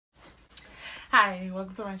Hi,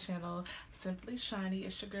 welcome to my channel, Simply Shiny.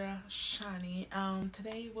 It's your girl, Shiny.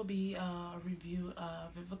 Today will be a review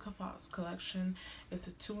of Vivica A's collection. It's a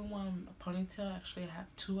 2-in-1 ponytail. Actually, I have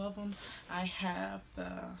two of them. I have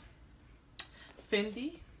the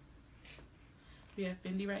Fendi. We have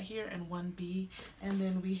Fendi right here and 1B. And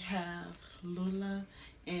then we have Loui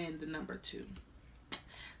and the number 2.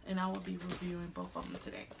 And I will be reviewing both of them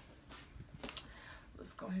today.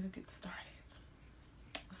 Let's go ahead and get started.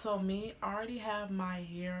 So me, I already have my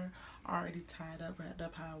hair already tied up, wrapped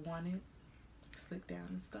up how I want it. Slicked down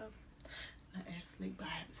and stuff. Not as slick, but I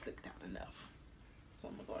haven't slicked down enough. So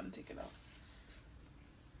I'm going to go ahead and take it off.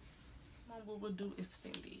 What we'll do is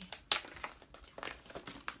Fendi.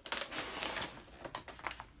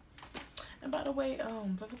 And by the way,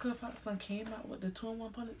 Vivica A came out with the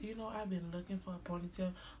 2-in-1 ponytail. You know, I've been looking for a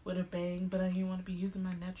ponytail with a bang, but I didn't want to be using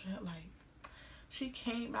my natural hair. Like, she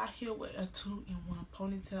came out here with a 2-in-1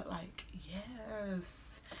 ponytail. Like,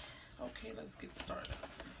 yes. Okay, let's get started.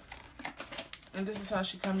 And this is how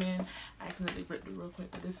she come in. I accidentally ripped it real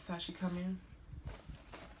quick, but this is how she come in.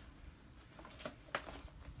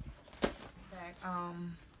 Back,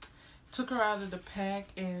 took her out of the pack,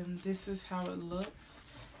 and this is how it looks.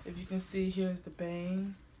 If you can see, here's the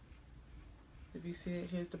bang. If you see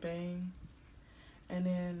it, here's the bang. And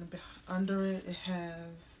then under it, it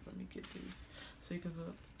has, let me get these so you can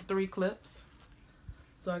look, 3 clips.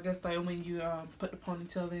 So I guess like when you put the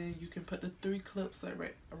ponytail in, you can put the 3 clips like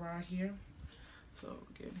right around here. So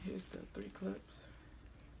again, here's the 3 clips.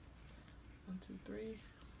 1, 2, 3.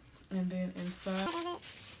 And then inside.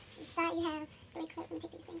 Inside you have 3 clips. Let me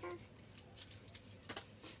take these things off.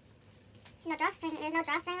 No drawstring. There's no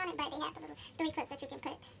drawstring on it, but they have the little 3 clips that you can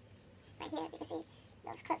put right here. You can see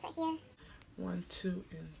those clips right here. 1, 2,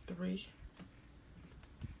 and 3.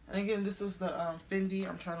 And again, this was the Fendi.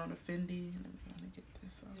 I'm trying on the Fendi. Let me go and get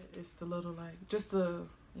this. It's the little like, just the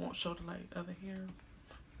won't show the like other hair.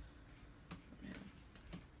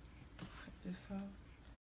 Cut this out.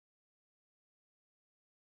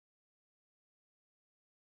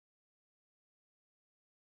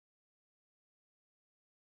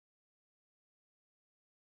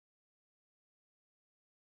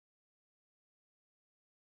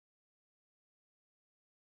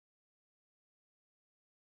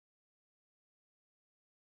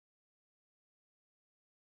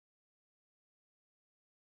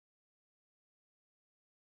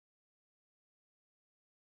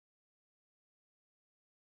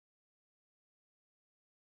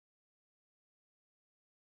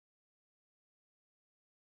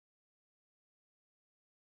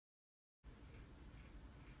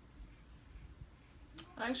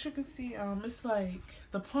 As you can see, it's like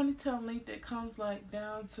the ponytail length that comes like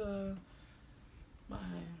down to my,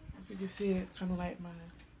 if you can see it, kind of like my,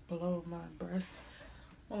 below my breast,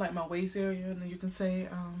 or like my waist area. And then you can say,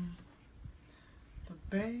 the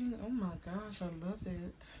bang, oh my gosh, I love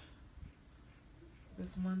it.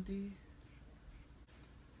 This 1B.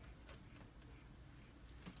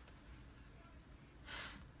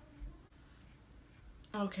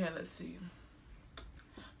 Okay, let's see.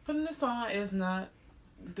 Putting this on is not,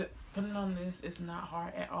 putting on this is not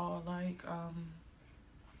hard at all. Like,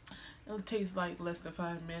 it'll take like less than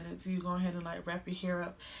 5 minutes. You go ahead and like wrap your hair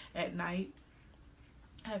up at night.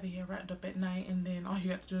 Have your hair wrapped up at night, and then all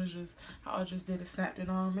you have to do is just, how I just did it, snapped it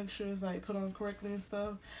on. Make sure it's like put on correctly and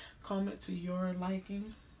stuff. Comb it to your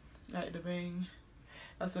liking. Like the bang.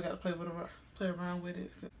 I still gotta play around with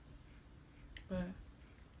it. So. But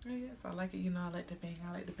yes, I like it. You know, I like the bang.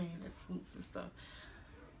 I like the bang that swoops and stuff.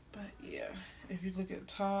 But yeah, if you look at the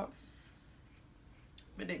top,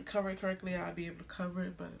 if it didn't cover it correctly, I'd be able to cover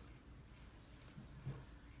it. But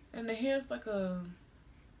and the hair is like a,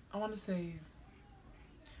 I want to say,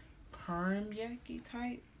 perm Yaki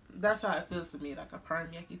type. That's how it feels to me, like a perm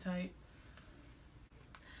Yaki type.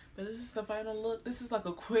 But this is the final look. This is like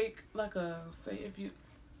a quick, like a, say if you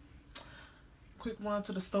quick run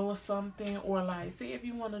to the store or something, or like say if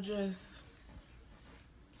you want to just,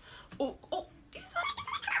 oh, oh,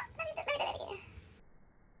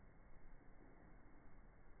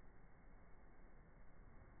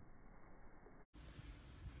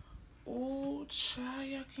 child,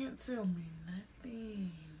 y'all can't tell me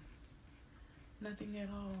nothing. Nothing at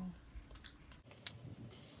all.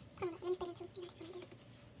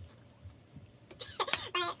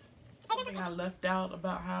 Something I left out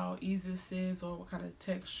about how easy this is, or what kind of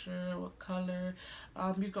texture, what color,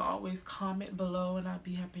 you can always comment below and I'd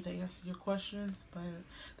be happy to answer your questions. But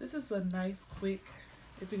this is a nice quick,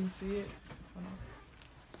 if you can see it,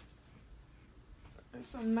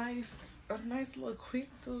 it's a nice little quick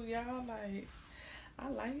do, y'all. Like, I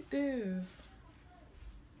like this.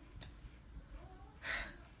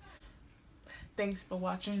 Thanks for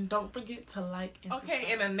watching. Don't forget to like and subscribe.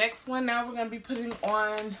 Okay, in the next one, now we're going to be putting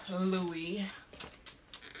on Loui.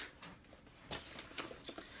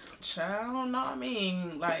 Child, I don't know what I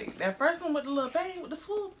mean. Like, that first one with the little bang with the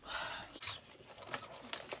swoop.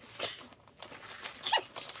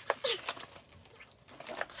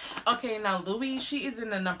 Okay, now Loui, she is in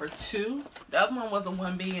the number 2. The other one was a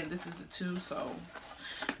 1B and this is a 2, so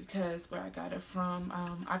because where I got it from,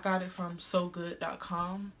 I got it from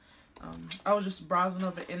sogood.com. I was just browsing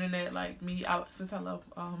over the internet, like me, since I love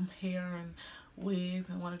hair and wigs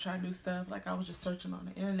and want to try new stuff, like I was just searching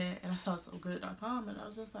on the internet and I saw sogood.com and I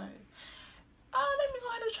was just like, oh, let me go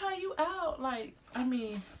ahead and try you out. Like, I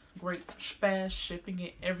mean, great fast shipping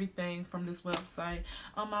and everything from this website.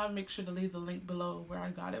 I'll make sure to leave the link below where I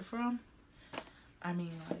got it from. I mean,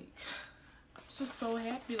 like, I'm just so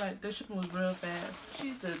happy. Like, the shipping was real fast.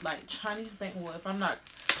 She's the like Chinese bang. Well, if I'm not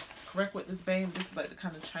correct with this bang, this is like the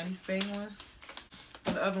kind of Chinese bang one.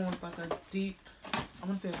 And the other one's like a deep, I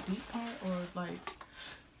want to say a deep part or like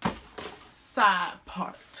side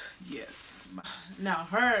part. Yes. Now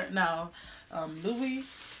Loui,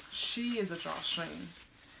 she is a drawstring.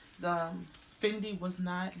 The Fendi was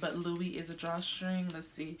not, but Loui is a drawstring. Let's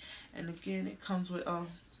see. And again, it comes with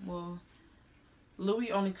well, Loui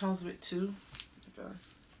only comes with two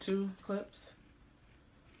clips,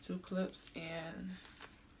 and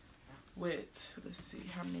with, let's see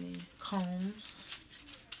how many combs.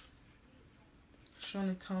 She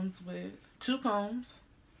only comes with 2 combs,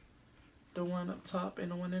 the one up top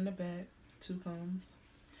and the one in the back, 2 combs,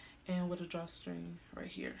 and with a drawstring right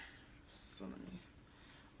here. So let me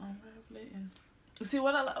unravel it. And see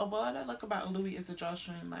what I like about Loui is a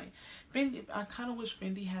drawstring. Like Fendi, I kind of wish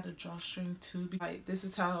Fendi had a drawstring too. Like this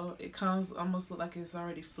is how it comes, almost look like it's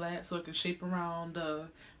already flat, so it can shape around the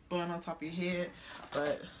bun on top of your head.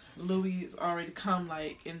 But Louis already come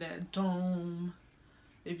like in that dome.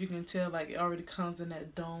 If you can tell, like it already comes in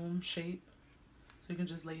that dome shape, so you can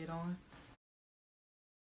just lay it on.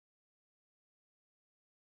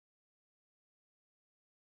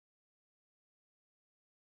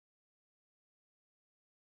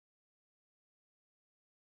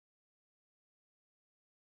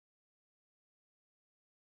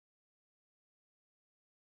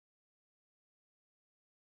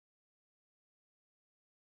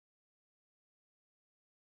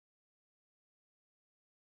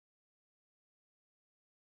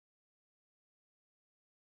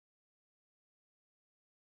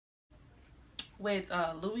 With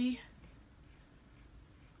Loui,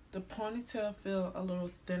 the ponytail feel a little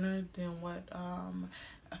thinner than what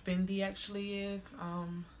a Fendi actually is.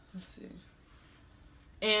 Let's see.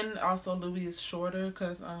 And also Loui is shorter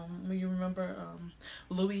because when you remember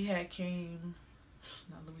Loui had came,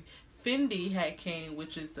 not Loui, Fendi had came,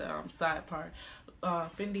 which is the side part.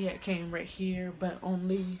 Fendi had came right here, but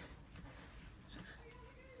only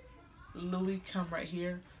Loui come right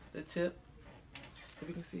here, the tip. If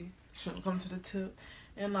you can see, shouldn't come to the tip.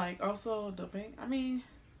 And like also the bang, I mean,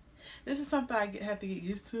 this is something I have to get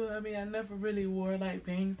used to. I mean, I never really wore like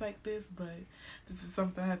bangs like this, but this is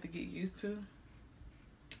something I have to get used to.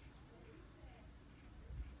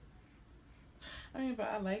 I mean, but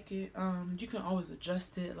I like it. You can always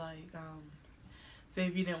adjust it. Like, say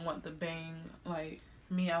if you didn't want the bang, like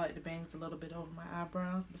me, I like the bangs a little bit over my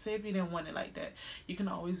eyebrows. But say if you didn't want it like that, you can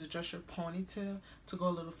always adjust your ponytail to go a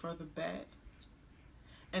little further back.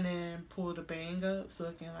 And then pull the bang up so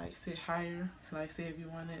it can like sit higher. Like say if you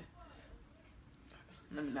want it,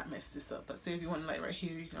 let me not mess this up, but say if you want it like right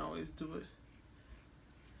here, you can always do it.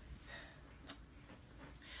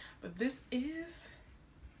 But this is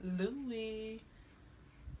Loui.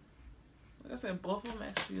 Like I said, both of them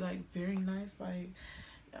actually like very nice. Like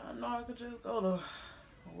y'all know I could just go to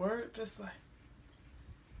work just like,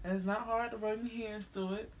 it's not hard to run your hands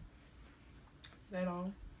through it at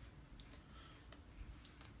all.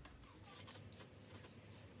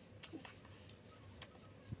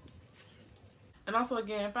 And also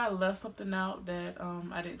again, if I left something out that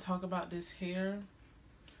I didn't talk about this hair,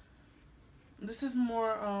 this is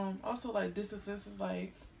more also like this is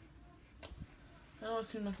like, I don't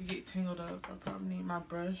seem like I get tangled up. I probably need my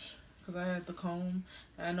brush because I had the comb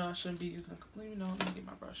and I know I shouldn't be using a, you know, let me get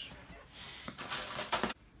my brush.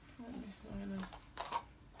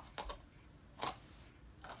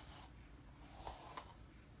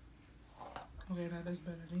 Okay, now that's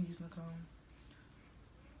better than using the comb.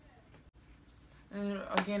 And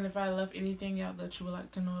again, if I left anything out that you would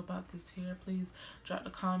like to know about this hair, please drop the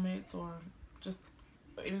comments or just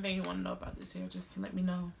anything you want to know about this hair. Just let me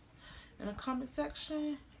know in the comment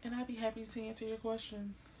section, and I'd be happy to answer your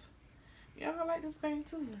questions. Y'all gonna like this bang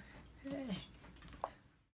too. Hey.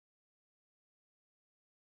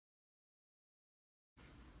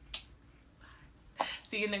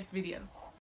 See you next video.